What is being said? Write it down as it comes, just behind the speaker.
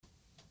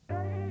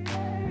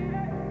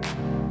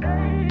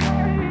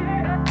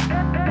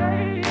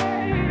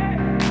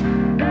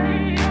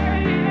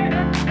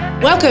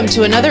Welcome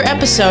to another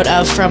episode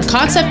of From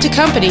Concept to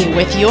Company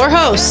with your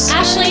hosts,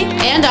 Ashley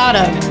and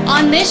Autumn.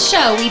 On this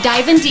show, we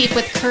dive in deep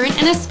with current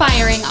and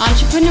aspiring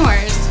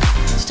entrepreneurs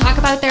to talk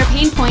about their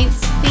pain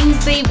points,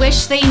 things they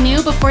wish they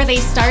knew before they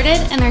started,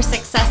 and their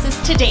successes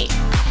to date.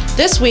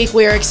 This week,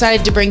 we are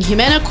excited to bring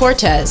Jimena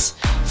Cortez,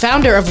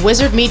 founder of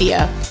Wizard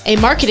Media, a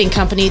marketing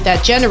company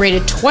that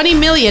generated $20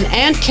 million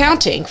and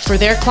counting for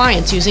their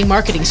clients using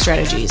marketing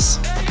strategies.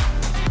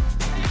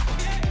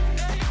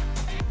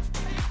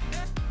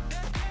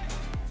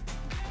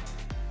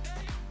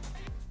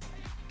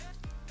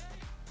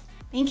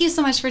 Thank you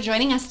so much for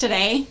joining us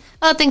today.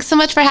 Oh, thanks so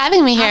much for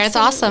having me here. Absolutely. It's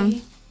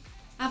awesome.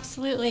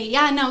 Absolutely.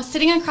 Yeah, no,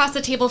 sitting across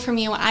the table from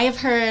you, I have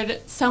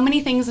heard so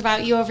many things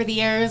about you over the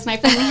years, and I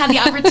finally had the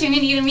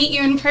opportunity to meet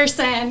you in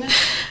person.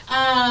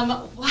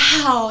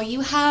 Wow,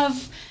 you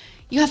have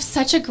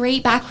such a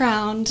great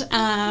background,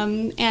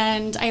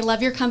 and I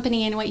love your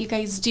company and what you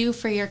guys do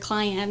for your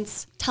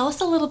clients. Tell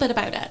us a little bit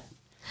about it.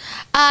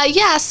 I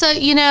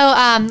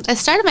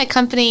started my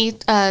company,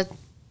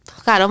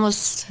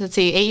 almost, 8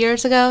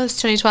 years ago. It's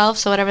 2012,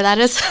 so whatever that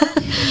is.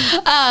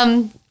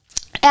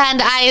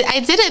 And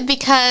I did it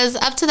because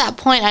up to that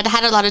point, I'd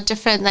had a lot of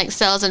different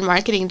sales and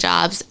marketing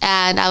jobs.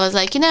 And I was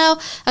like, I'm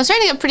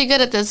starting to get pretty good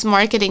at this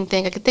marketing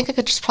thing. I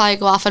could just probably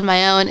go off on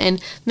my own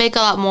and make a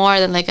lot more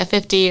than a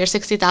 $50,000 or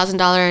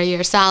 $60,000 a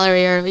year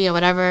salary or,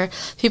 whatever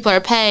people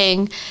are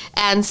paying.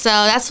 And so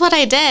that's what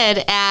I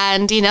did.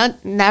 And,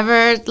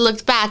 never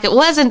looked back. It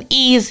wasn't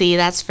easy,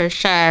 that's for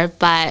sure,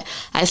 but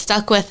I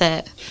stuck with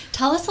it.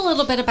 Tell us a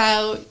little bit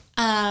about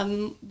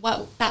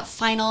what that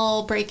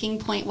final breaking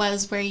point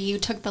was where you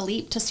took the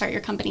leap to start your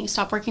company. You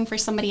stopped working for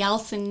somebody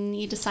else and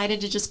you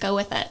decided to just go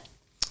with it.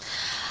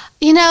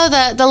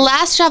 The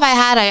last job I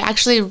had, I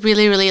actually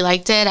really, really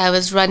liked it. I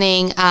was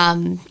running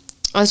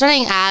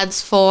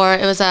ads for,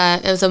 it was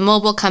a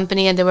mobile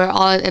company, and they were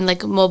all in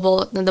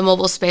the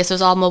mobile space. It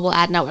was all mobile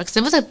ad networks.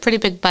 It was a pretty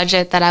big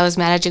budget that I was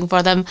managing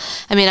for them.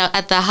 I mean,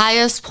 at the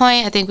highest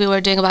point, I think we were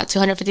doing about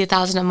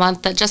 $250,000 a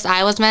month that just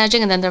I was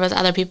managing, and then there was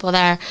other people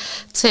there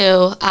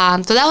too.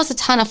 So that was a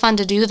ton of fun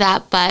to do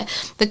that. But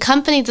the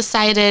company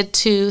decided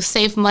to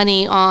save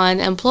money on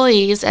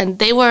employees, and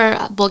they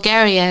were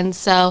Bulgarian,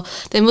 so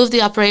they moved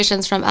the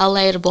operations from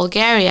LA to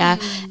Bulgaria,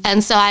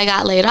 and so I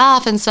got laid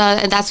off, and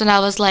that's when I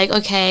was like,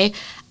 okay,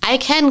 I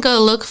can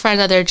go look for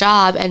another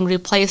job and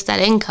replace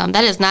that income.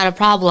 That is not a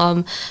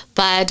problem.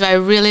 But do I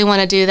really want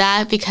to do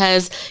that?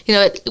 Because,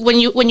 when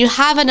you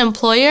have an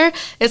employer,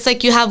 it's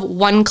like you have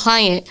one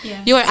client.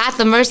 Yes. You are at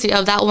the mercy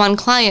of that one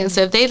client.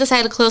 So if they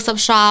decide to close up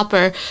shop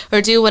or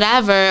do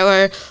whatever,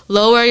 or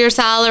lower your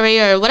salary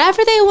or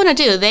whatever they want to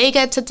do, they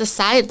get to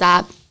decide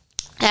that.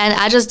 And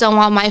I just don't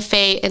want my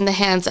fate in the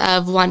hands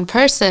of one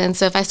person.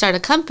 So if I start a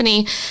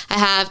company, I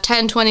have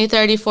 10, 20,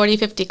 30, 40,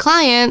 50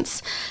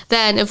 clients.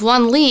 Then if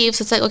one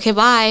leaves, it's like, okay,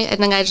 bye. And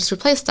then I just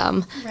replace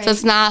them. Right. So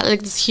it's not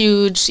like this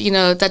huge,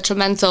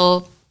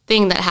 detrimental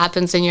thing that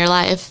happens in your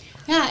life.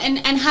 Yeah,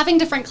 and having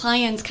different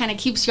clients kind of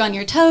keeps you on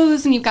your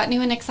toes, and you've got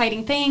new and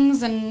exciting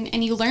things,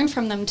 and you learn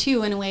from them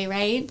too, in a way,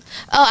 right?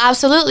 Oh,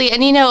 absolutely.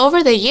 And,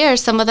 over the years,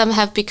 some of them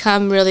have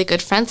become really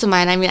good friends of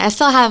mine. I mean, I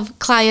still have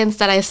clients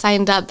that I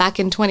signed up back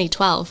in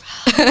 2012.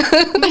 That's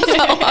a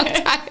long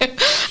time.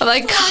 I'm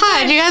like,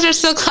 God, you guys are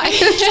still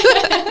clients.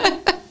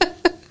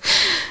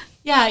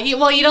 Yeah,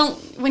 you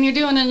don't, when you're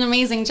doing an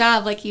amazing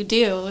job like you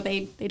do,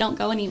 they don't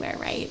go anywhere,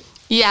 right?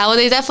 Yeah, well,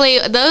 they definitely,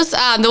 those,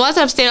 the ones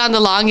that have stayed on the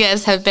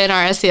longest have been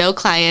our SEO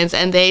clients,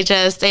 and they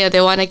just, they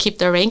want to keep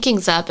their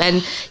rankings up.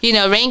 And,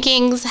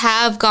 rankings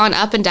have gone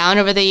up and down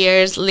over the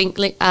years.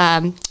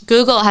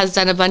 Google has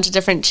done a bunch of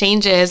different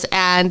changes,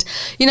 and,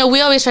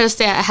 we always try to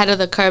stay ahead of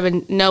the curve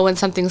and know when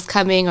something's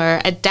coming, or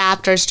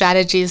adapt our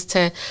strategies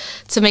to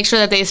make sure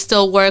that they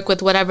still work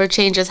with whatever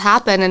changes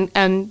happen.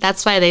 And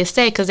that's why they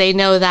stay, because they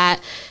know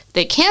that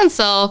they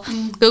cancel,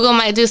 Google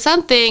might do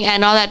something,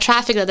 and all that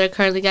traffic that they're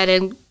currently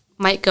getting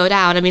might go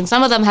down. I mean,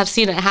 some of them have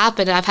seen it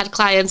happen, and I've had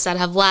clients that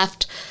have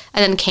left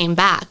and then came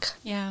back.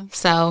 Yeah.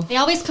 So they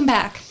always come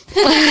back.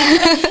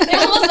 They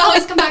almost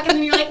always come back, and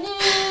then you're like,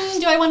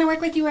 do I want to work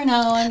with you or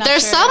no? I'm not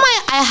There's sure. some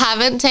I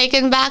haven't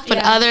taken back, but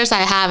others I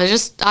have. It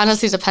just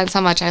honestly depends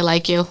how much I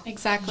like you.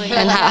 Exactly.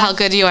 And how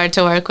good you are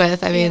to work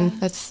with. I mean,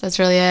 that's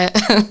really it.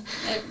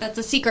 That's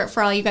a secret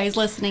for all you guys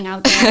listening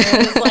out there.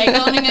 It's like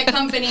owning a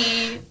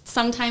company.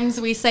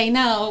 Sometimes we say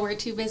no, we're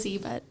too busy,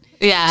 but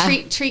yeah,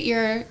 treat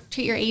your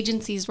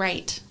agencies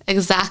right.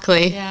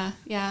 Exactly.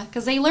 Yeah,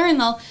 because they learn.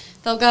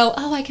 They'll go,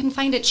 oh, I can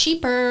find it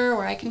cheaper,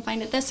 or I can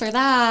find it this or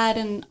that,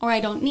 or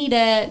I don't need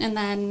it, and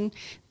then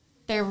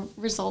their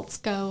results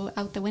go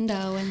out the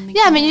window. And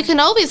yeah, I mean, you can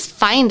always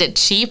find it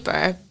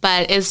cheaper,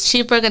 but is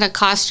cheaper going to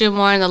cost you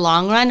more in the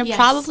long run? It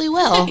probably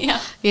will.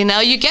 Yeah.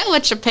 You get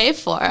what you pay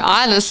for,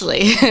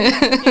 honestly.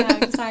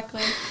 Yeah,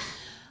 exactly.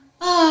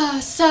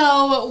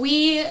 So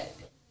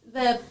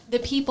the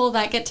people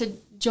that get to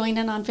join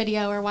in on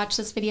video or watch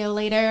this video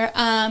later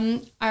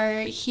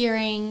are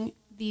hearing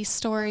the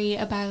story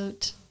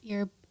about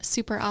your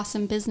super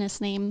awesome business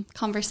name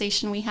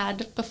conversation we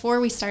had before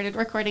we started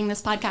recording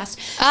this podcast.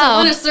 So I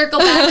want to circle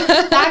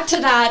back to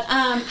that.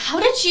 How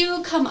did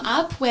you come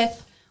up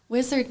with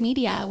Wizard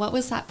Media? What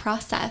was that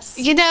process?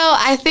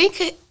 I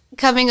think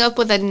coming up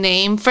with a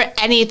name for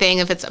anything,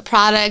 if it's a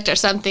product or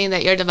something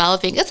that you're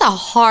developing, it's a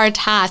hard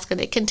task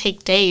and it can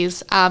take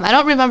days. I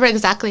don't remember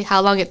exactly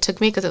how long it took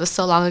me because it was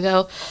so long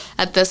ago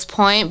at this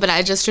point, but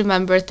I just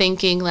remember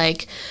thinking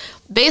like,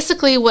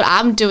 basically what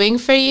I'm doing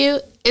for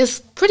you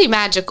is pretty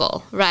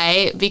magical,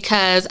 right?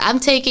 Because I'm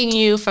taking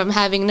you from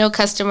having no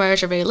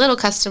customers or very little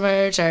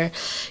customers or,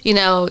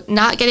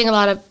 not getting a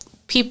lot of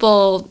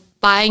people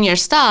buying your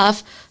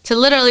stuff to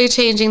literally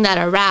changing that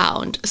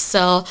around.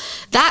 So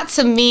that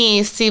to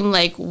me seemed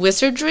like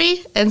wizardry.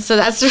 And so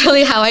that's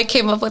really how I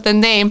came up with the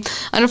name.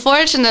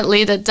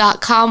 Unfortunately, the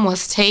 .com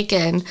was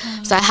taken.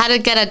 So I had to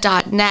get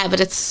a .net,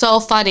 but it's so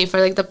funny. For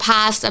like the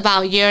past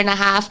about year and a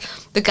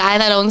half, the guy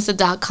that owns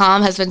the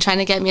 .com has been trying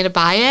to get me to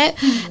buy it.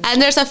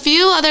 And there's a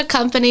few other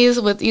companies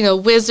with,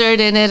 Wizard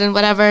in it and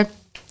whatever.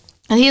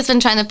 And he's been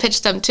trying to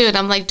pitch them too. And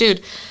I'm like,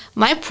 dude,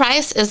 my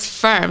price is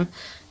firm.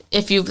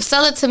 If you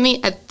sell it to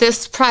me at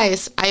this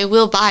price, I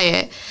will buy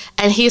it.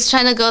 And he's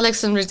trying to go like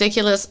some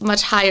ridiculous,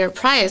 much higher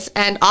price.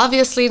 And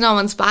obviously no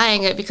one's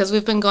buying it because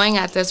we've been going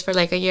at this for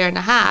like a year and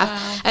a half.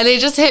 Wow. And they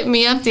just hit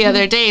me up the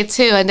other day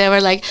too. And they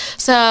were like,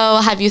 so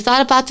have you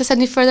thought about this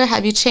any further?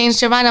 Have you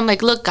changed your mind? I'm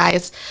like, look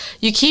guys,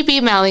 you keep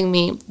emailing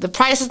me. The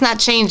price is not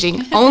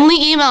changing.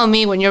 Only email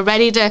me when you're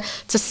ready to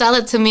sell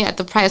it to me at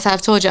the price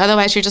I've told you.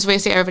 Otherwise you're just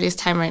wasting everybody's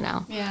time right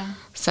now. Yeah.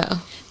 So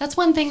that's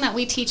one thing that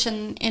we teach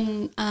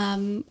in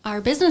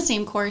our business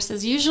name course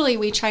is usually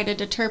we try to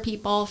deter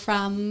people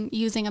from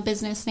using a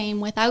business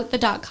name without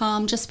the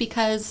 .com just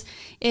because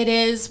it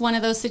is one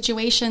of those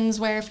situations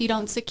where if you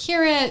don't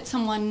secure it,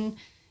 someone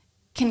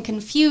can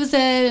confuse it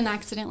and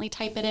accidentally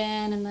type it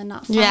in and then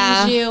not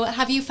find you.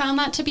 Have you found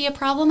that to be a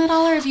problem at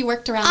all, or have you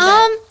worked around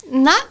it?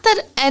 Not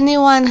that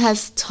anyone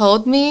has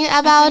told me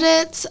about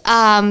it.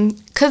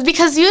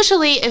 Because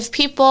usually if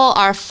people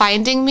are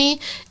finding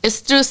me, it's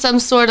through some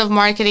sort of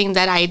marketing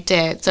that I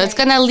did. So It's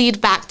going to lead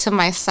back to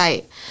my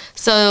site.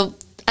 So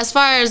as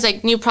far as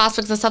like new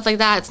prospects and stuff like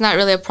that, it's not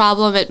really a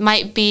problem. It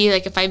might be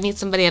like if I meet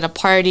somebody at a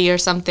party or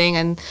something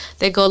and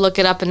they go look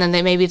it up and then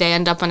maybe they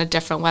end up on a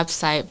different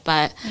website.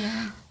 But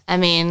I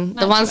mean,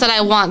 the ones that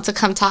I want to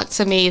come talk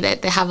to me,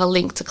 that they have a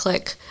link to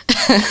click.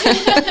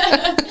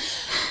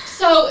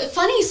 So,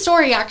 funny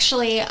story,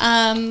 actually.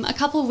 A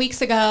couple of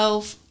weeks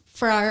ago,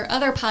 for our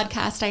other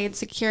podcast, I had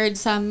secured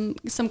some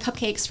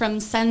cupcakes from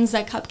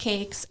Senza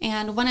Cupcakes.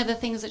 And one of the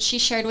things that she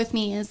shared with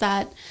me is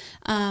that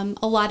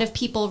a lot of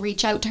people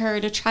reach out to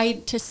her to try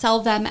to sell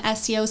them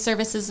SEO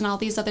services and all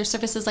these other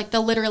services. Like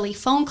they'll literally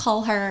phone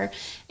call her.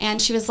 And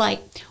she was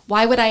like,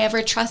 why would I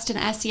ever trust an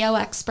SEO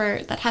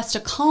expert that has to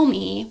call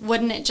me?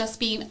 Wouldn't it just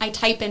be I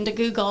type into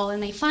Google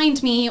and they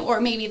find me, or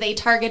maybe they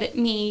target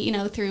me,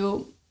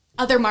 through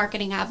other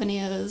marketing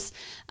avenues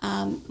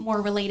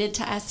more related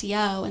to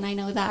SEO. And I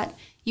know that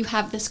you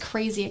have this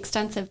crazy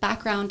extensive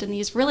background and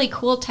these really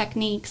cool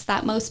techniques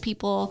that most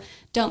people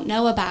don't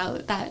know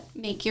about that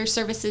make your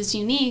services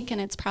unique. And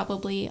it's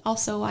probably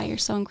also why you're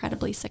so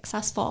incredibly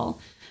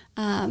successful.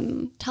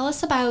 Tell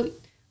us about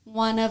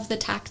one of the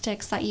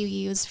tactics that you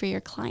use for your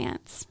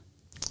clients.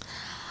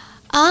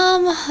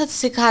 Let's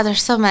see. God,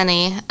 there's so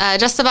many.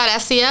 Just about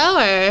SEO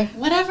or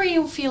whatever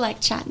you feel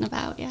like chatting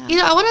about. Yeah.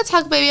 I want to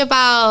talk maybe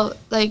about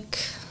like.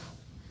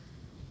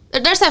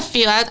 There's a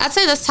few. I'd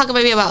say let's talk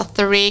maybe about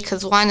 3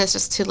 because 1 is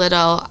just too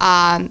little.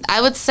 I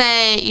would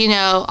say,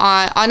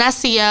 on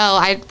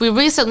SEO, we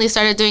recently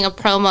started doing a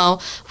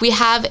promo. We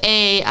have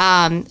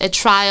a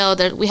trial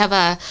that we have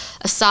a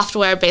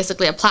software,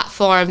 basically a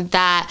platform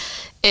that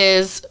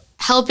is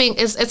helping,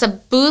 it's a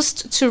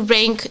boost to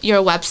rank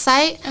your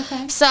website.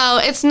 Okay. So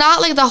it's not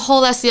like the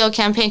whole SEO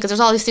campaign because there's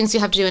all these things you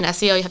have to do in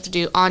SEO. You have to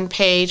do on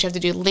page, you have to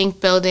do link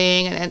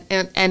building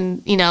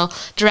and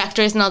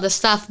directories and all this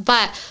stuff.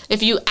 But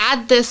if you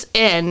add this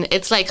in,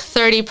 it's like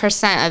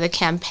 30% of the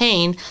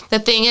campaign. The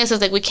thing is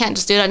like we can't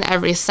just do it on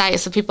every site,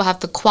 so people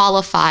have to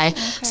qualify. Okay.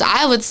 So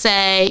I would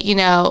say,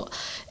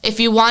 if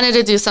you wanted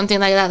to do something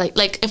like that,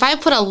 like if I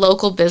put a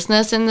local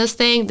business in this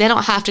thing, they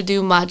don't have to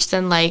do much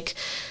than like,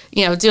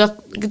 do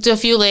a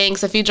few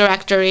links, a few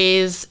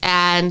directories,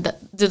 and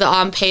do the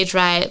on-page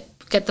right,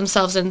 get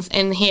themselves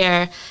in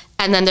here,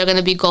 and then they're going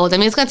to be gold. I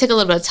mean, it's going to take a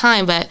little bit of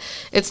time, but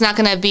it's not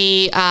going to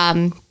be, it's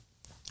not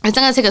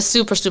going to take a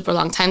super, super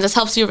long time. This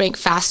helps you rank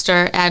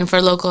faster, and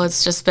for local,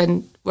 it's just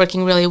been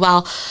working really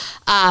well.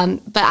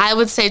 But I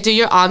would say do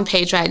your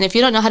on-page right. And if you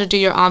don't know how to do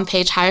your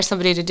on-page, hire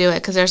somebody to do it.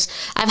 Because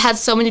I've had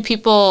so many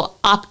people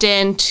opt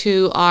in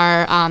to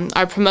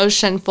our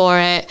promotion for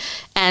it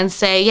and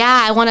say,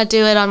 yeah, I want to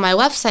do it on my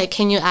website.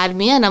 Can you add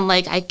me in? I'm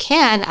like, I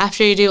can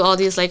after you do all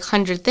these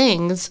 100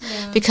 things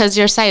because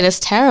your site is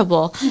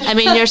terrible. I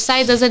mean, your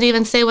site doesn't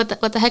even say what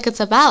the heck it's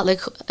about.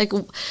 Like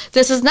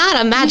this is not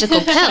a magical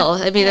pill.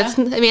 I mean,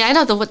 I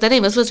know the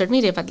name is Wizard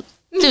Media, but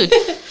dude,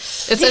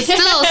 it's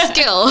still a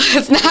skill.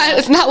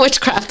 It's not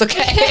witchcraft,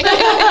 okay? You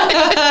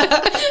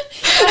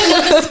have to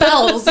know the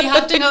spells. You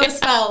have to know the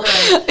spells.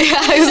 Right?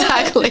 Yeah,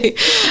 exactly.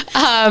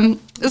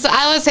 So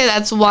I would say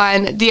that's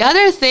one. The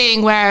other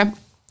thing where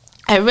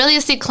I really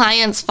see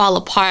clients fall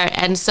apart,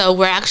 and so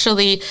we're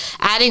actually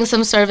adding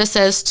some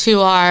services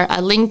to our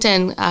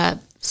LinkedIn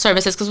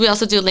services, because we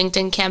also do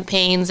LinkedIn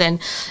campaigns, and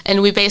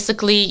we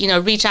basically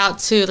reach out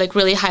to like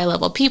really high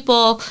level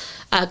people,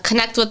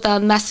 connect with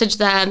them, message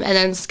them, and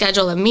then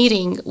schedule a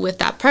meeting with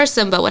that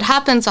person. But what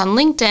happens on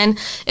LinkedIn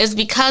is,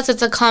 because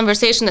it's a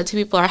conversation that two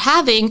people are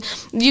having,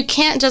 you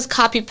can't just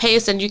copy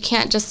paste, and you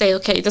can't just say,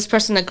 okay, this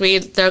person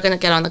agreed, they're going to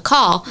get on the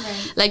call.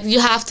 Right. Like,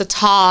 you have to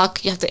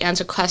talk, you have to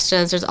answer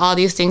questions, there's all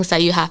these things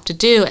that you have to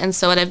do. And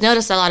so what I've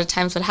noticed a lot of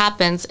times what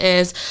happens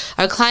is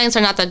our clients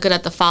are not that good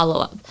at the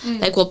follow-up.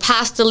 Like, we'll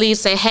pass the lead,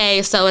 say,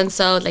 hey,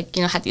 so-and-so, like,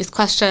 had these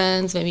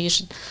questions, maybe you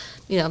should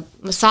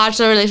massage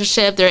the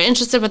relationship. They're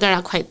interested, but they're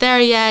not quite there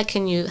yet.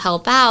 Can you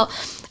help out?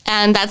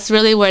 And that's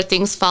really where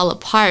things fall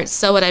apart.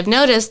 So what I've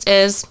noticed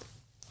is,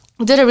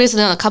 I did a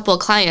recently on a couple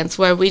of clients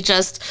where we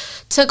just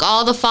took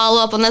all the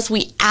follow-up on this.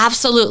 We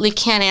absolutely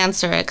can't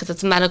answer it because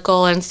it's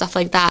medical and stuff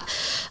like that.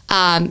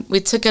 We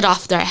took it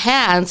off their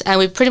hands, and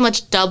we pretty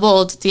much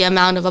doubled the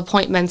amount of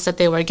appointments that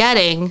they were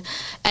getting.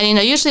 And,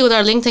 usually with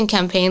our LinkedIn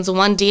campaigns,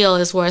 one deal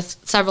is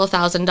worth several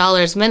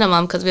 $1,000s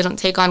minimum, because we don't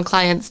take on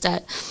clients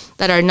that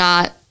are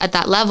not at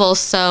that level.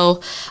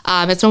 So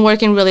it's been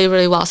working really,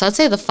 really well. So I'd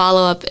say the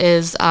follow-up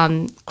is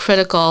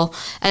critical.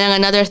 And then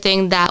another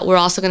thing that we're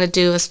also going to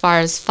do as far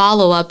as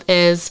follow-up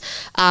is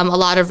a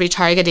lot of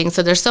retargeting.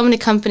 So there's so many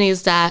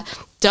companies that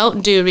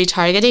don't do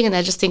retargeting, and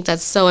I just think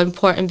that's so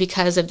important,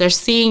 because if they're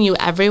seeing you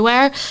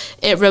everywhere,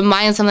 it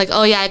reminds them like,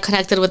 oh yeah, I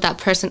connected with that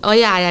person. Oh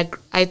yeah,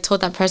 I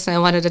told that person I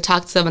wanted to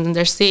talk to them, and then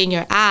they're seeing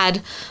your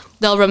ad,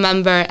 they'll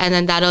remember, and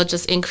then that'll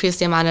just increase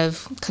the amount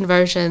of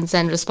conversions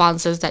and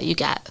responses that you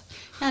get.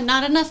 Yeah,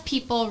 not enough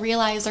people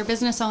realize, or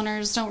business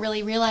owners don't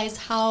really realize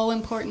how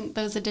important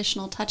those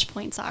additional touch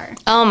points are.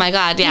 Oh my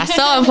God, yeah,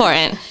 so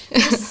important.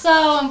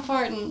 So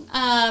important.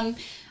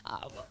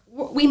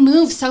 We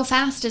move so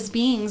fast as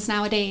beings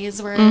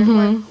nowadays.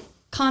 We're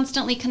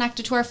constantly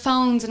connected to our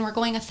phones, and we're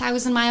going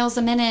 1,000 miles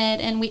a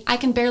minute, and I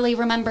can barely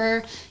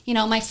remember,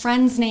 my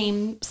friend's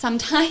name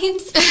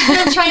sometimes.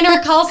 I'm trying to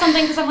recall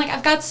something, because I'm like,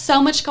 I've got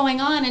so much going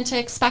on, and to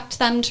expect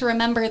them to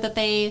remember that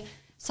they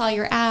saw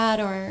your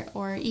ad,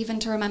 or even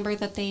to remember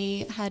that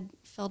they had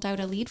filled out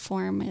a lead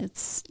form,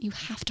 you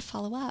have to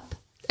follow up.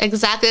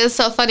 Exactly. It's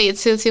so funny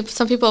too.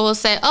 Some people will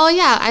say, oh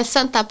yeah, I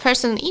sent that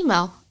person an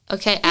email.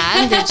 Okay,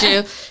 and did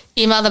you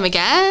email them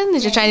again?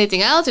 Did you try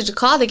anything else? Did you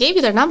call? They gave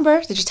you their number.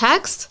 Did you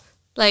text?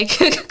 Like,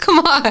 come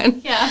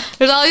on. Yeah.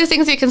 There's all these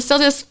things you can still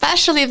do,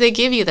 especially if they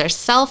give you their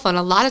cell phone.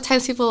 A lot of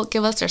times people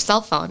give us their cell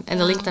phone and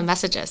the LinkedIn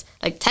messages.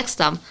 Like, text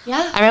them.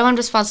 Yeah. Everyone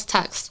responds to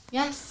text.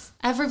 Yes.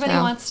 Everybody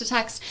wants to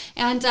text.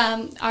 And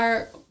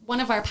one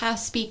of our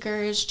past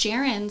speakers,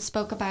 Jaron,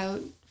 spoke about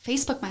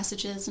Facebook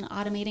messages and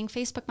automating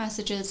Facebook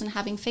messages and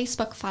having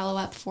Facebook follow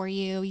up for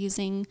you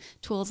using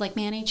tools like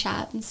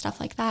ManyChat and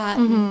stuff like that.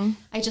 Mm-hmm.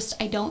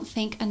 I don't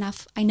think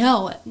I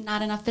know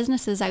not enough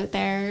businesses out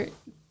there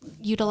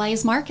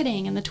utilize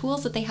marketing and the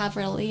tools that they have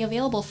readily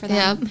available for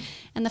them. Yep.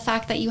 And the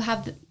fact that you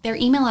have their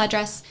email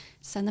address,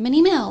 send them an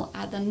email,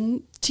 add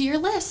them to your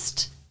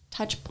list.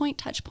 Touch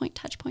point.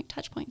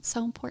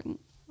 So important.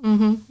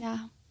 Mm-hmm. Yeah.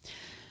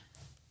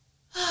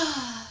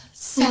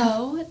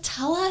 So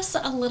tell us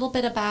a little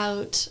bit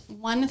about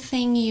one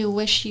thing you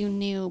wish you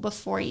knew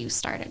before you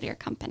started your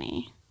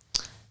company.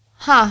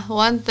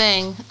 One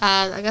thing.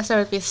 I guess there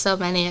would be so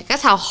many. I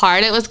guess how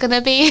hard it was going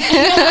to be.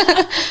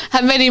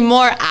 How many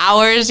more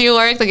hours you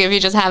work, like if you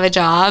just have a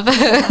job.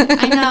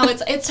 I know.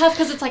 It's tough,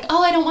 because it's like,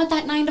 oh, I don't want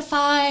that 9 to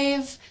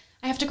 5.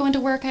 I have to go into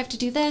work. I have to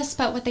do this.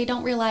 But what they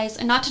don't realize,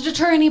 and not to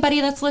deter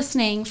anybody that's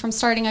listening from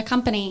starting a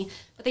company,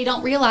 but they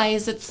don't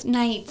realize it's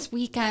nights,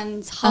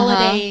 weekends,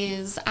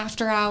 holidays,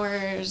 after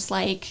hours,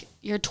 like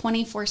you're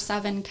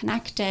 24/7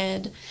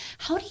 connected.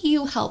 How do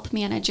you help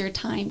manage your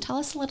time? Tell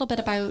us a little bit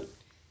about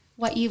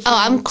what you've learned.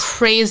 I'm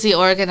crazy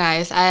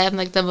organized. I am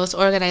like the most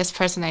organized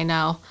person I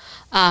know.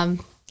 I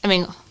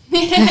mean,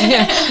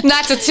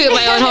 not to toot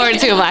my own horn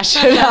too much.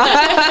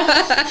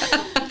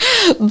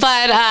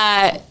 But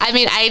I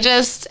mean,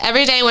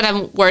 every day when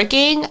I'm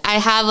working, I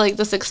have like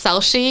this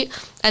Excel sheet,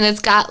 and it's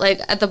got like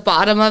at the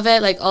bottom of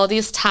it, like all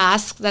these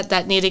tasks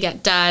that need to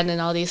get done and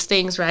all these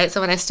things, right?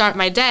 So when I start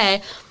my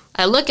day,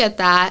 I look at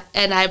that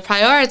and I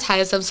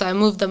prioritize them, so I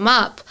move them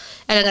up.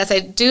 And then as I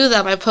do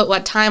them, I put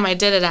what time I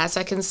did it at,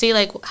 so I can see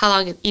like how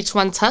long each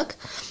one took.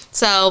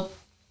 So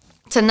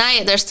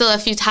tonight, there's still a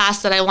few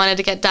tasks that I wanted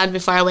to get done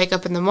before I wake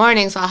up in the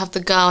morning, so I'll have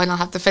to go and I'll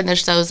have to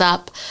finish those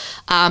up.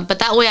 But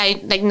that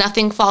way,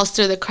 nothing falls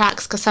through the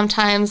cracks, because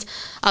sometimes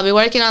I'll be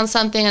working on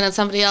something and then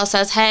somebody else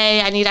says,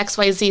 hey, I need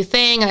XYZ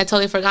thing, and I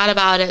totally forgot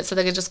about it, so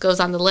then it just goes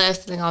on the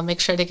list, and then I'll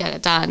make sure to get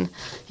it done.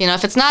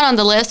 If it's not on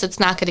the list, it's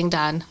not getting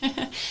done.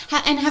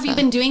 And have you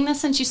been doing this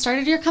since you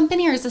started your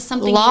company, or is this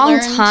something long you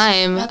learned?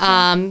 time.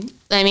 Okay.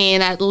 I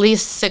mean, at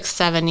least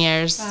 6-7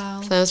 years.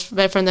 Wow. So it was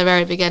right from the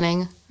very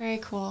beginning. Very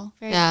cool.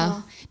 Very Yeah.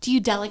 cool. Do you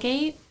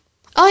delegate?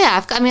 Oh yeah,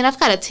 I've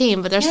got a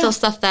team, but there's still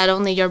stuff that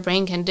only your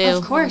brain can do.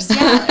 Of course,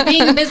 yeah.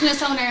 Being a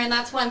business owner, and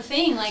that's one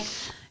thing, like,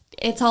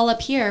 it's all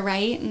up here,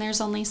 right? And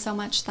there's only so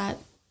much that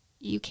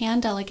you can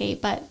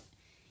delegate, but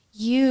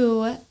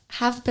you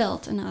have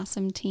built an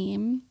awesome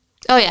team.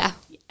 Oh yeah.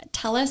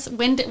 Tell us,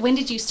 when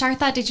did you start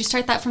that? Did you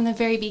start that from the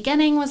very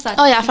beginning? Was that?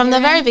 Oh yeah, from the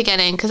very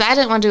beginning, because I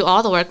didn't want to do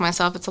all the work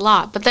myself. It's a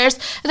lot, but there's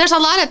a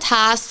lot of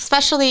tasks,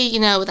 especially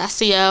with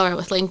SEO or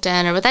with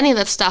LinkedIn or with any of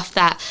that stuff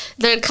that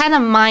they're kind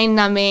of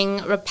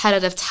mind-numbing,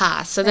 repetitive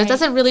tasks. So that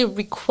doesn't really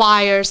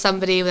require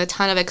somebody with a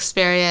ton of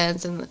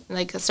experience and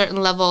like a certain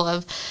level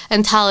of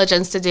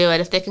intelligence to do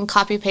it. If they can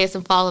copy paste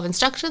and follow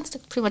instructions, they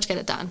can pretty much get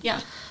it done. Yeah.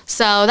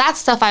 So that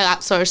stuff I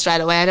outsourced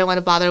right away. I didn't want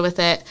to bother with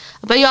it.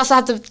 But you also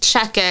have to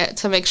check it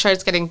to make sure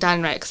it's getting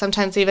done right. 'Cause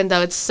sometimes even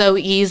though it's so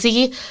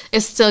easy, it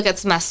still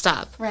gets messed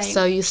up. Right.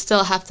 So you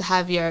still have to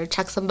have your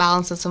checks and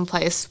balances in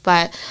place.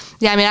 But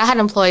yeah, I mean, I had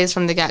employees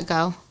from the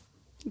get-go.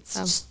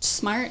 It's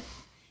smart.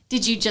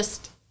 Did you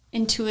just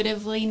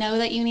intuitively know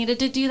that you needed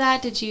to do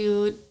that? Did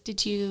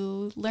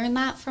you learn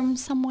that from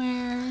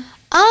somewhere?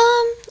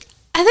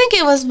 I think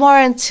it was more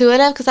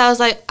intuitive because I was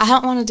like, I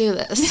don't want to do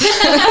this.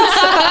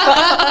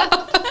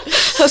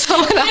 So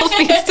someone else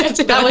needs to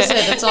do That was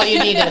it. That's all you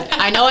needed.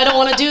 I know I don't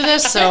want to do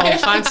this, so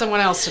find someone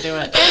else to do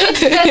it.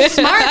 That's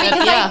smart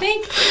because Yeah. I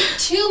think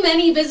too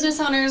many business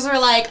owners are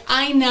like,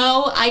 I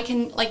know I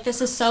can, like, this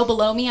is so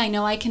below me. I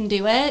know I can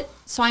do it.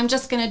 So I'm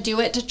just going to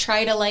do it to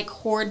try to like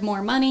hoard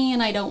more money,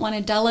 and I don't want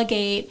to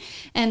delegate.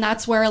 And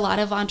that's where a lot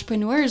of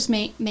entrepreneurs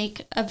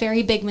make a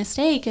very big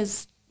mistake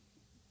is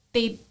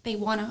they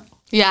want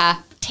to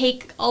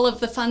take all of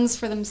the funds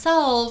for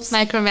themselves.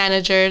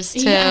 Micromanagers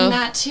too. Yeah, and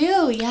that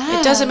too, yeah.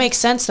 It doesn't make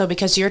sense, though,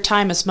 because your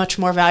time is much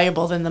more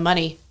valuable than the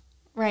money.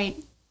 Right.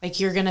 Like,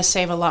 you're going to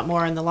save a lot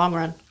more in the long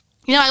run.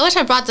 I wish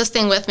I brought this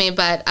thing with me,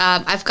 but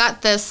I've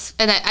got this,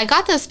 and I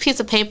got this piece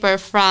of paper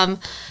from,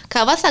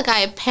 God, what's that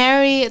guy,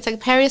 Perry? It's like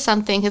Perry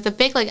something. He's a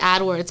big like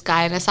AdWords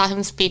guy, and I saw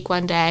him speak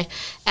one day,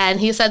 and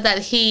he said that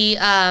he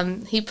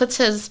puts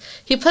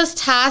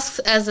tasks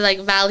as like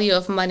value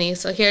of money.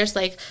 So here's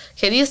like,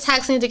 okay, these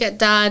tasks need to get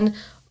done.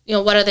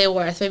 What are they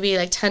worth? Maybe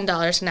like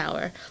 $10 an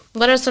hour.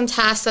 What are some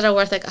tasks that are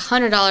worth like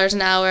 $100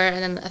 an hour,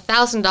 and then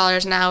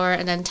 $1,000 an hour,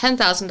 and then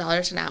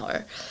 $10,000 an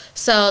hour?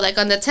 So like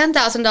on the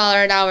 $10,000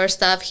 an hour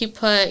stuff, he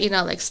put,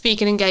 like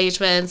speaking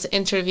engagements,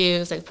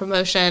 interviews, like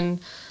promotion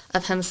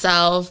of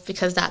himself,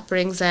 because that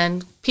brings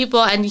in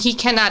people, and he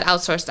cannot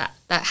outsource that.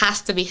 That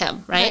has to be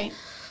him, right?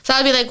 So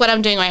that would be like what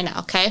I'm doing right now,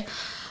 okay?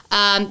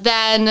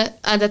 Then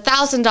the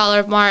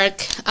 $1,000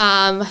 mark,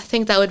 I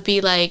think that would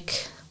be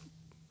like,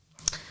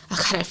 oh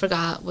God, I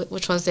forgot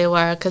which ones they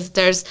were, because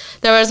there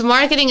was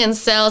marketing and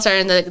sales are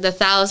in the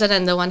 1,000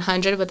 and the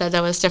 100, but then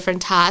there was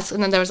different tasks,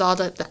 and then there was all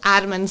the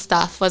admin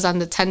stuff was on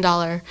the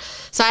 $10.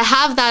 So I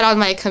have that on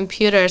my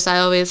computer,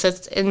 so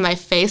it's in my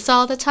face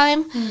all the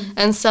time,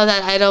 and so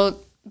that I don't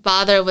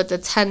bother with the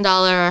 $10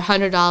 or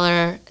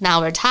 $100 an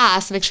hour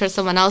task, make sure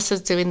someone else is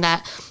doing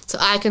that, so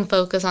I can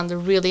focus on the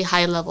really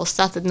high level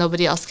stuff that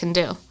nobody else can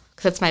do,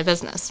 because it's my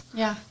business.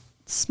 Yeah,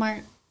 it's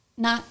smart.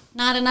 Not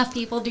enough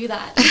people do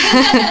that.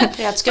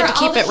 Yeah, it's good to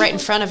keep it right in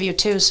front of you,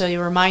 too, so it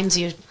reminds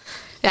you.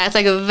 Yeah, it's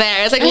like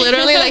there. It's like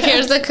literally like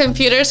here's the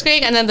computer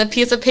screen, and then the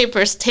piece of paper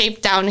is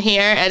taped down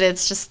here, and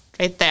it's just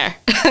right there.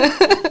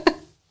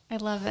 I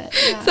love it.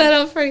 Yeah. So I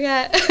don't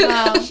forget.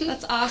 Wow,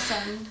 that's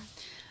awesome.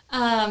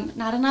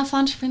 Not enough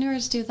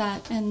entrepreneurs do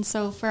that. And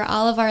so for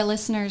all of our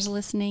listeners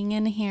listening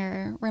in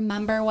here,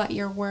 remember what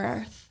you're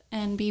worth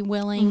and be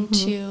willing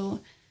to,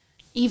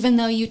 even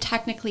though you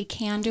technically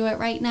can do it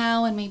right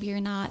now and maybe you're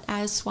not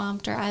as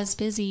swamped or as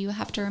busy, you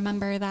have to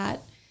remember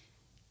that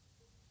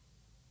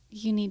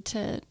you need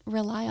to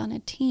rely on a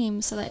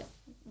team so that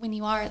when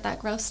you are at that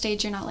growth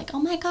stage, you're not like, oh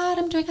my God,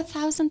 I'm doing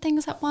 1,000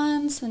 things at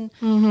once, and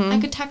I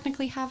could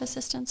technically have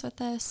assistance with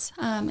this.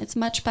 It's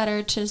much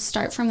better to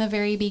start from the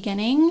very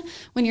beginning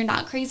when you're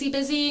not crazy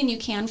busy and you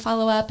can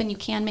follow up and you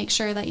can make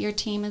sure that your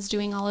team is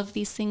doing all of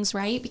these things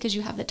right because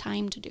you have the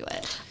time to do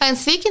it. And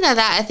speaking of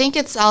that, I think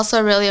it's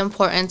also really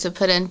important to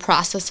put in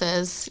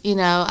processes.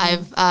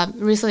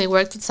 I've recently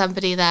worked with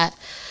somebody that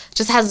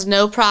just has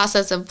no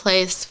process in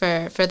place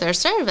for their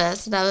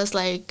service, and I was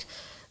like,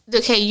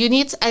 okay,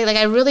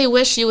 I really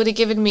wish you would have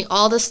given me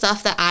all the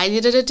stuff that I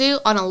needed to do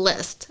on a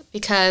list,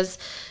 because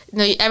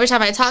every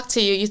time I talk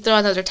to you, you throw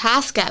another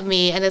task at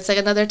me, and it's like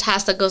another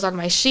task that goes on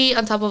my sheet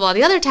on top of all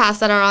the other tasks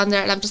that are on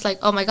there, and I'm just like,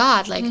 oh my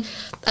God,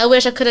 I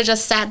wish I could have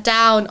just sat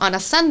down on a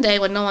Sunday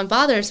when no one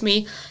bothers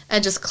me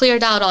and just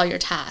cleared out all your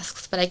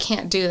tasks, but I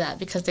can't do that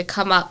because they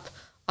come up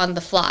on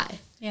the fly.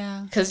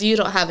 Yeah. Because you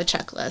don't have a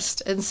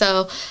checklist. And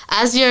so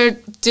as you're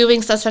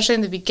doing stuff, especially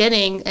in the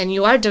beginning, and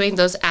you are doing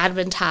those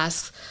admin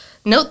tasks,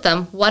 note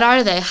them. What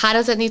are they? How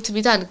does it need to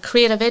be done?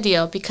 Create a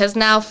video, because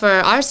now for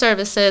our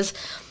services,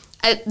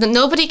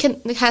 nobody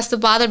has to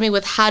bother me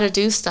with how to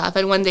do stuff.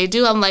 And when they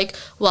do, I'm like,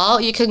 well,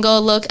 you can go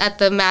look at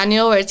the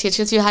manual where it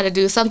teaches you how to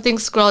do something,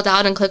 scroll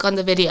down and click on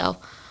the video.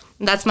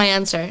 And that's my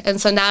answer. And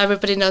so now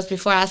everybody knows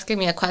before asking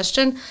me a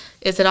question,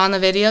 is it on the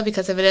video?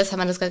 Because if it is,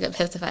 Jimena's going to get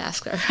pissed if I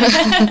ask her.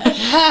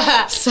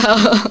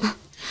 So...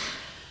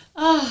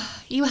 Oh,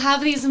 you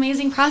have these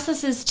amazing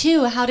processes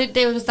too.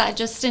 Was that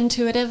just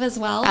intuitive as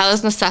well? That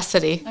was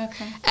necessity.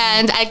 Okay.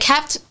 And I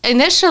kept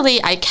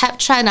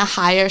trying to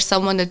hire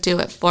someone to do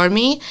it for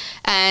me,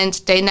 and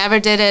they never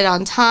did it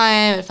on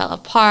time. It fell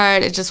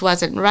apart. It just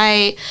wasn't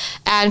right.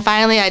 And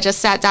finally, I just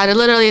sat down and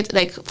literally,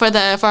 like, for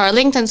our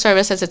LinkedIn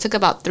services, it took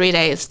about 3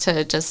 days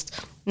to just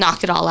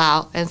knock it all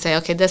out and say,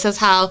 okay, this is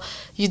how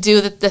you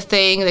do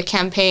the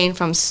campaign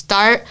from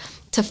start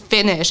to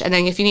finish, and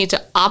then if you need to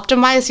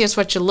optimize, here's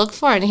what you look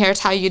for, and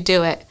here's how you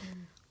do it.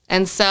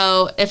 And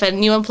so if a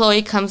new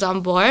employee comes on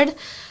board,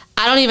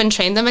 I don't even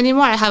train them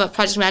anymore. I have a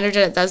project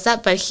manager that does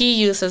that, but he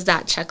uses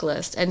that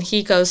checklist, and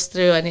he goes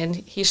through and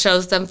he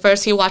shows them.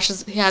 First he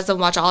has them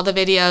watch all the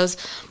videos,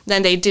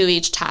 then they do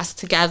each task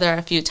together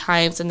a few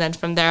times, and then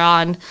from there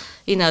on,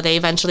 they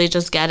eventually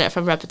just get it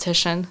from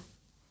repetition.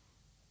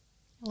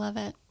 Love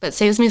it. But it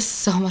saves me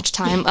so much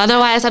time.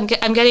 Otherwise, I'm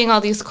getting all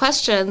these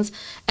questions,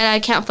 and I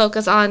can't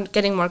focus on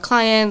getting more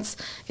clients,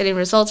 getting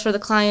results for the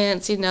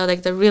clients,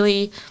 like the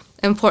really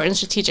important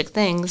strategic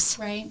things.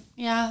 Right.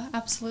 Yeah,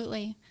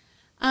 absolutely.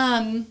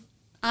 I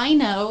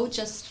know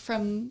just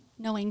from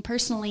knowing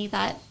personally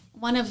that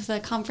one of the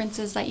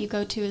conferences that you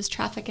go to is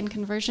Traffic and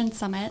Conversion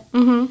Summit.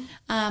 Mm-hmm.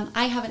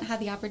 I haven't had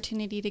the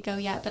opportunity to go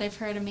yet, but I've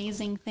heard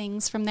amazing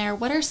things from there.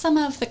 What are some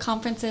of the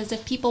conferences,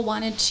 if people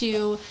wanted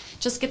to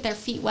just get their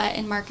feet wet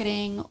in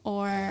marketing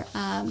or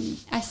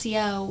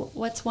SEO,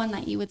 what's one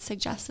that you would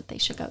suggest that they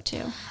should go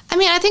to?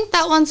 I think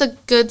that one's a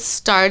good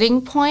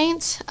starting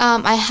point.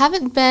 I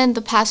haven't been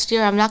the past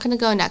year. I'm not going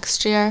to go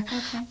next year.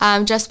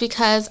 Okay. Just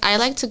because I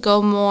like to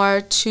go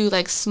more to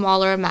like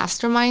smaller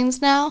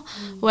masterminds now,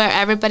 where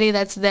everybody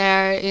that's there,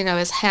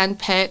 is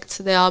handpicked.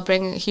 They all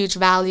bring huge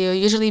value.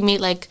 Usually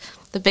meet like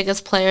the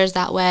biggest players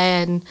that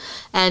way,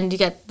 and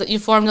you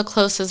form the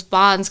closest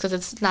bonds because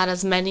it's not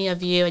as many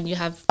of you, and you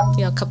have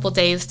a couple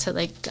days to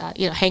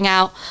hang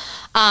out.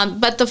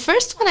 But the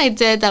first one I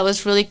did that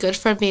was really good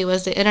for me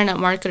was the Internet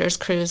Marketers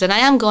Cruise, and I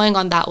am going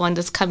on that one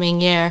this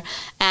coming year.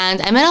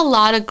 And I met a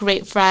lot of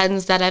great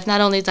friends that I've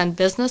not only done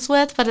business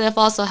with, but have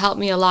also helped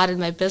me a lot in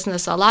my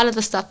business. So a lot of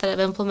the stuff that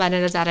I've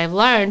implemented or that I've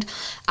learned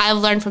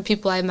from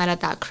people I met at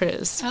that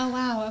cruise. Oh,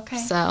 wow. Okay.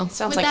 So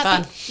sounds like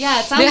fun. It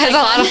sounds like it's a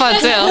lot of fun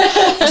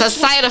too. It's a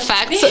side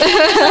effect.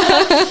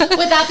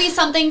 Would that be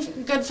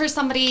something good for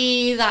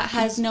somebody that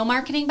has no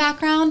marketing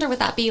background, or would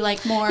that be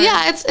like more?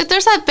 Yeah,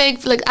 there's that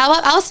big, like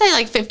I'll say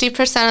like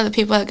 50% of the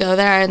people that go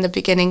there are in the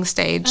beginning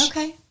stage.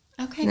 Okay.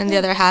 And then the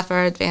other half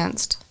are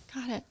advanced.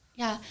 Got it.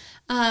 Yeah.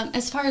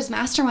 As far as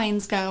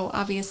masterminds go,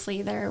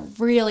 obviously they're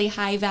really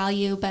high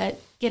value,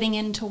 but getting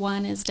into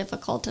one is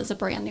difficult as a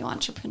brand new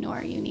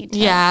entrepreneur. You need to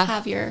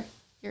have your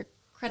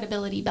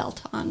credibility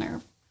belt on,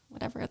 or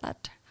however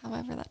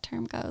that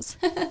term goes.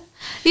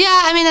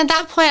 Yeah, at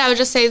that point, I would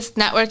just say it's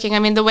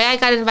networking. The way I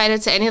got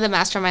invited to any of the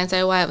masterminds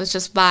I went was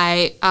just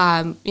by,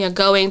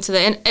 going to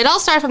it all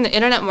started from the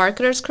Internet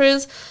Marketers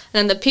Cruise, and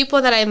then the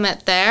people that I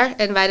met there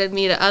invited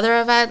me to other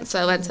events, so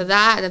I went to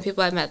that, and then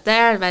people I met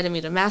there invited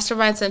me to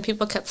masterminds, and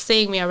people kept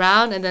seeing me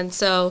around, and then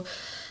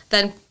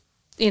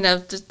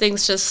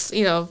things just,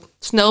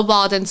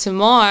 snowballed into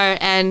more.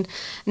 And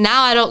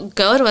now I don't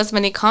go to as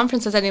many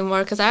conferences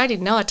anymore because I already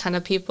know a ton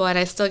of people, and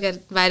I still get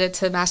invited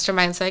to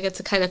masterminds. So I get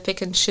to kind of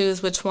pick and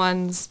choose which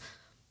ones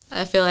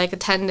I feel like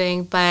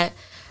attending. But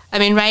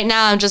right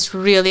now I'm just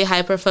really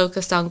hyper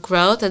focused on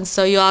growth. And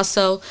so you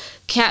also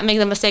can't make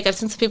the mistake. I've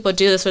seen some people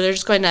do this where they're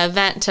just going to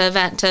event to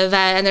event to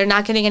event and they're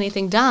not getting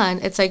anything done.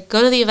 It's like,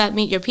 go to the event,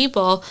 meet your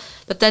people,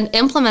 but then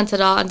implement it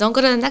all, and don't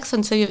go to the next one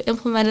until you've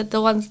implemented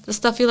the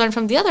stuff you learned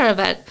from the other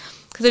event.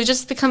 Because if you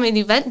just become an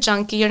event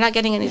junkie, you're not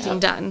getting anything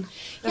done.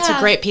 That's a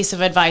great piece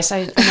of advice.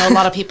 I know a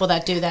lot of people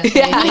that do that.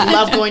 They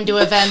love going to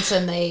events,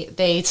 and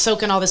they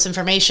soak in all this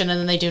information, and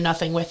then they do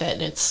nothing with it,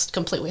 and it's a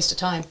complete waste of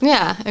time.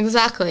 Yeah,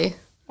 exactly.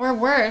 Or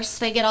worse,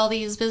 they get all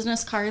these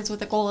business cards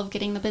with the goal of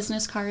getting the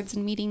business cards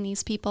and meeting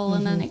these people,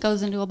 and then it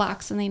goes into a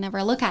box and they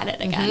never look at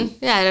it again.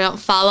 Yeah, they don't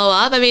follow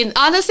up.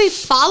 Honestly,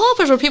 follow-up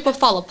is where people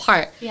fall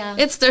apart. Yeah.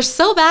 They're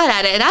so bad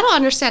at it, and I don't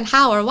understand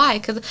how or why,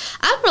 because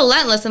I'm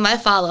relentless in my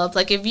follow-up.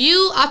 Like, if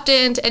you opt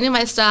into any of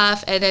my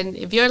stuff, and then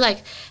if you're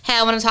like, hey,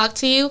 I want to talk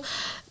to you,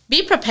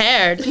 be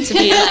prepared to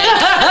be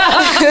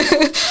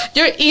like,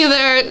 you're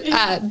either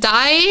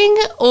dying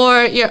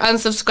or you're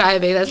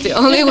unsubscribing. That's the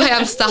only way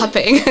I'm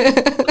stopping.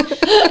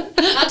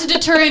 Not to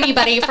deter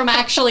anybody from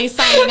actually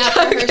signing up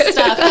for her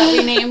stuff that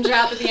we name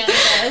drop at the end of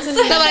this.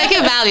 No, but I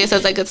get value, so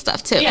it's like good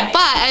stuff too. Yeah.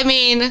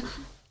 But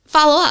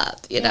follow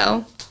up, you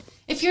know.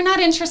 If you're not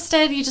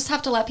interested, you just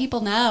have to let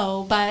people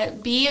know,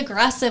 but be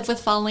aggressive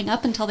with following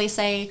up until they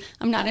say,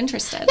 I'm not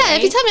interested. Yeah, right?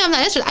 if you tell me I'm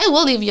not interested, I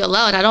will leave you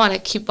alone. I don't want to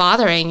keep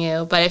bothering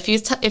you. But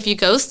if you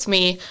ghost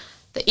me,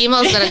 the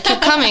email's going to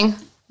keep coming.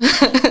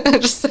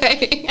 Just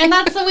saying. And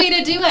that's the way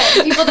to do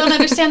it. People don't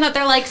understand that.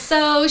 They're like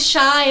so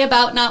shy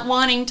about not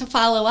wanting to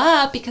follow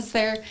up because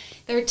they're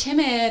they're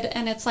timid,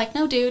 and it's like,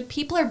 no, dude,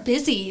 people are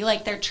busy.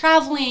 Like, they're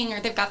traveling,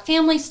 or they've got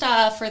family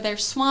stuff, or they're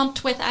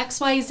swamped with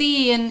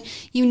XYZ, and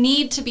you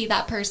need to be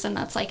that person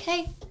that's like,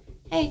 hey,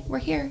 we're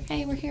here.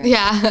 Hey, we're here.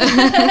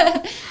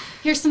 Yeah.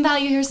 Here's some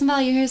value. Here's some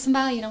value. Here's some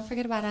value. Don't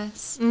forget about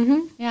us.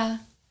 Mm-hmm. Yeah.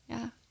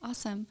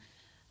 Awesome.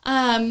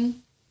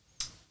 I'm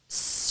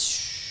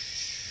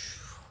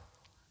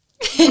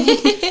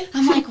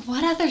like,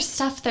 what other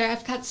stuff there?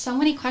 I've got so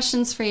many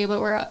questions for you,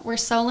 but we're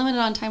so limited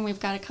on time. We've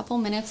got a couple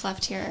minutes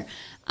left here.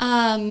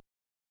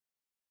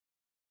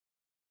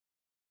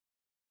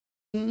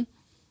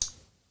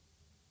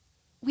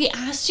 We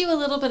asked you a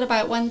little bit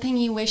about one thing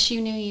you wish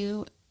you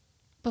knew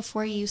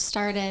before you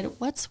started.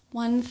 What's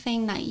one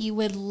thing that you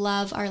would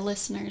love our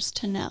listeners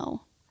to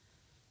know?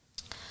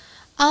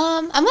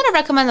 I'm going to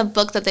recommend a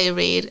book that they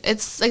read.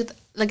 It's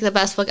like the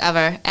best book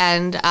ever.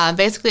 And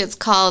basically it's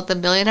called The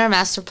Millionaire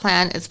Master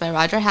Plan. It's by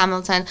Roger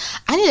Hamilton.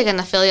 I need to get an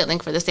affiliate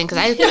link for this thing because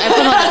I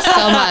promote it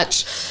so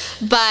much.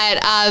 But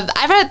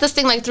I've read this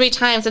thing like 3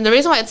 times. And the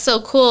reason why it's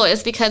so cool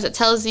is because it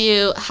tells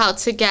you how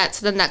to get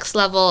to the next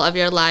level of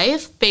your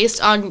life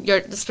based on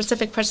your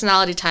specific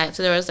personality type.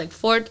 So there was like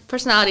 4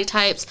 personality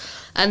types.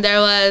 And there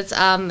was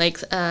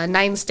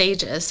 9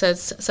 stages.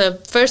 So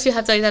first you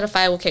have to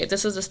identify, okay,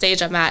 this is the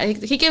stage I'm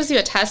at. He gives you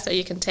a test that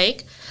you can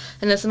take,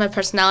 and this is my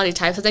personality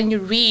type. So then you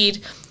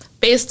read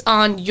based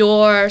on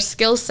your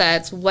skill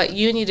sets what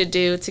you need to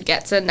do to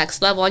get to the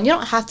next level. And you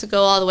don't have to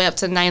go all the way up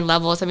to 9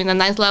 levels. I mean, the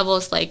 9th level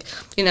is like,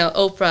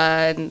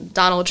 Oprah and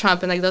Donald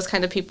Trump and like those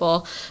kind of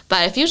people.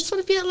 But if you just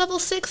want to be at level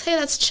 6, hey,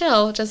 that's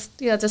chill. Just,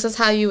 this is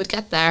how you would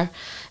get there.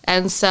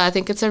 And so I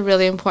think it's a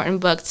really important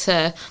book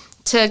to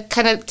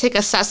kind of take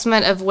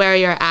assessment of where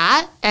you're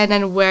at and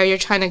then where you're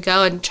trying to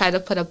go and try to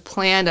put a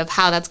plan of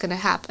how that's going to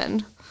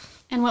happen.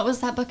 And what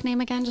was that book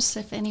name again, just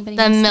if anybody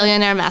The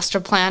Millionaire Master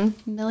Plan.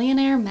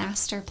 Millionaire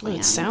Master Plan. Ooh,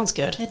 it sounds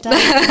good. It does.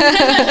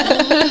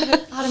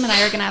 Autumn and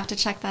I are going to have to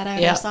check that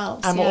out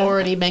ourselves. I'm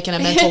already making a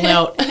mental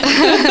note.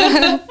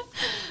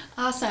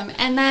 Awesome.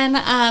 And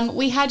then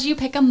we had you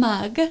pick a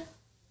mug.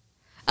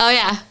 Oh,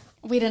 yeah.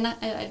 We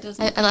didn't. It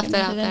doesn't. I left it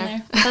out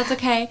there. That's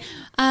okay.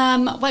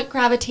 What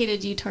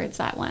gravitated you towards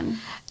that one?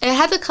 It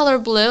had the color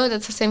blue, and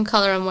it's the same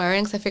color I'm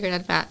wearing, so I figured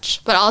I'd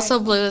match. But also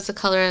blue is the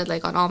color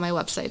like on all my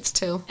websites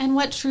too. And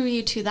what drew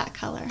you to that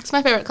color? It's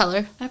my favorite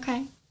color.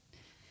 Okay.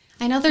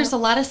 I know there's a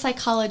lot of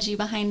psychology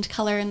behind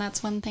color, and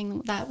that's one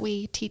thing that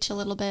we teach a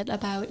little bit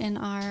about in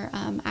our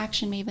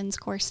Action Mavens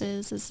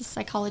courses is the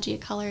psychology of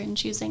color and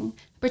choosing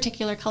a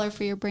particular color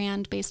for your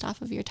brand based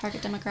off of your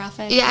target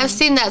demographic. Yeah, I've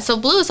seen that. So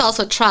blue is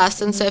also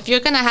trust, and so if you're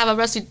going to have a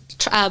rusty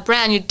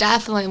brand, you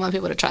definitely want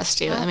people to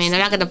trust you. Absolutely. I mean,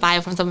 they're not going to buy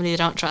from somebody you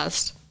don't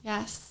trust.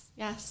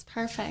 Yes,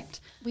 perfect.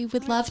 We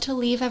would love to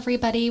leave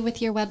everybody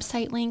with your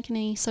website link and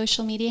any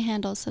social media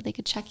handles so they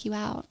could check you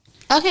out.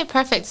 Okay,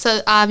 perfect.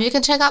 So you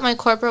can check out my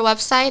corporate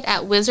website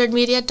at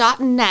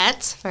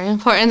wizardmedia.net. Very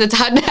important, the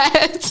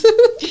 .net.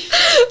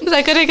 Because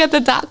I couldn't get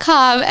the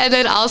 .com. And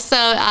then also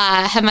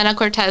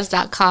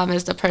jimenacortez.com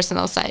is the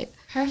personal site.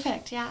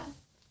 Perfect, yeah.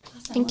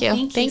 Awesome. Thank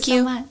you. Thank you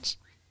so much.